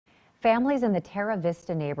Families in the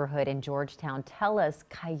Teravista neighborhood in Georgetown tell us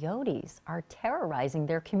coyotes are terrorizing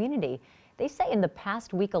their community. They say in the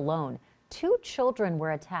past week alone, 2 children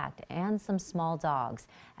were attacked and some small dogs.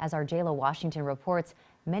 As our J.Lo Washington reports,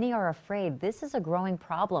 many are afraid this is a growing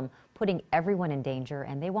problem, putting everyone in danger,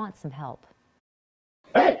 and they want some help.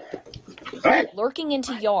 Lurking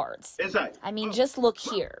into yards. I mean, just look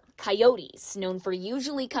here. Coyotes, known for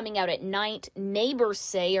usually coming out at night, neighbors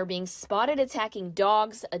say are being spotted attacking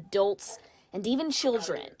dogs, adults, and even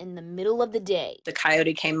children in the middle of the day. The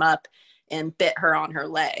coyote came up and bit her on her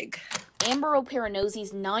leg. Amber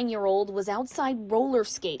Operanosi's 9-year-old was outside roller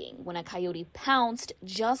skating when a coyote pounced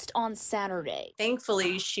just on Saturday.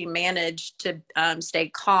 Thankfully, she managed to stay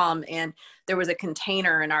calm, and there was a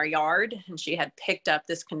container in our yard, and she had picked up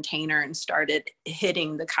this container and started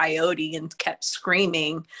hitting the coyote and kept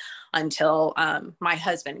screaming until my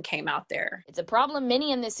husband came out there. It's a problem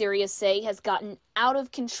many in this area say has gotten out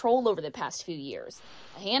of control over the past few years.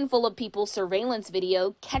 A handful of people's surveillance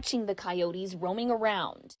video catching the coyotes roaming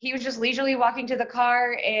around. He was just leisurely walking to the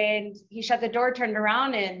car and he shut the door, turned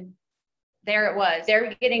around, and there it was.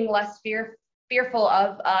 They're getting less fearful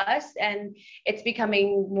of us, and it's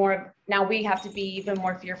becoming more, now we have to be even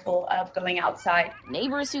more fearful of going outside.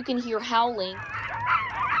 Neighbors who can hear howling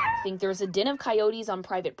think there's a den of coyotes on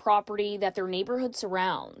private property that their neighborhood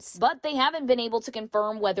surrounds. But they haven't been able to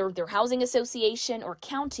confirm whether their housing association or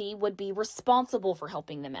county would be responsible for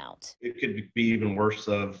helping them out. It could be even worse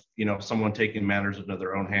of, someone taking matters into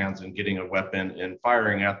their own hands and getting a weapon and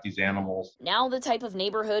firing at these animals. Now the type of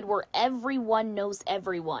neighborhood where everyone knows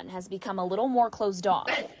everyone has become a little more closed off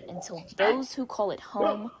until those who call it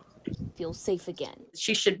home feel safe again.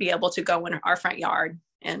 She should be able to go in our front yard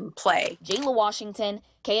and play. J.Lo Washington,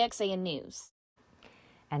 KXAN News.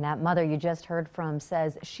 And that mother you just heard from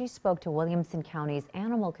says she spoke to Williamson County's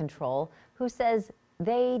animal control, who says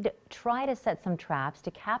they'd try to set some traps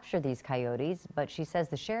to capture these coyotes, but she says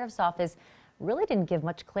the sheriff's office really didn't give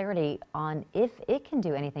much clarity on if it can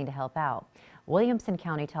do anything to help out. Williamson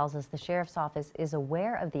County tells us the sheriff's office is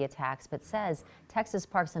aware of the attacks, but says Texas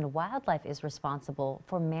Parks and Wildlife is responsible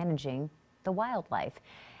for managing the wildlife.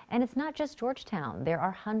 And it's not just Georgetown. There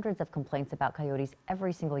are hundreds of complaints about coyotes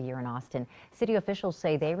every single year in Austin. City officials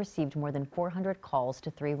say they received more than 400 calls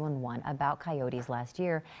to 311 about coyotes last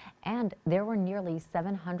year, and there were nearly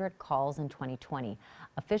 700 calls in 2020.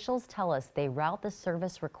 Officials tell us they route the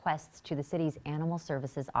service requests to the city's Animal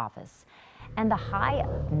Services office. And the high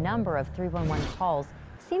number of 311 calls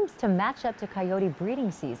seems to match up to coyote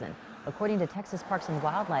breeding season. According to Texas Parks and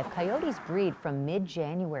Wildlife, coyotes breed from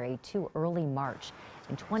mid-January to early March.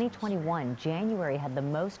 In 2021, January had the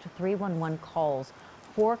most 311 calls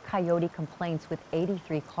for coyote complaints with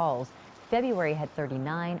 83 calls. February had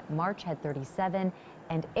 39, March had 37,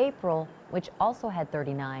 and April, which also had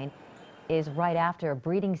 39, is right after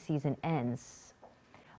breeding season ends.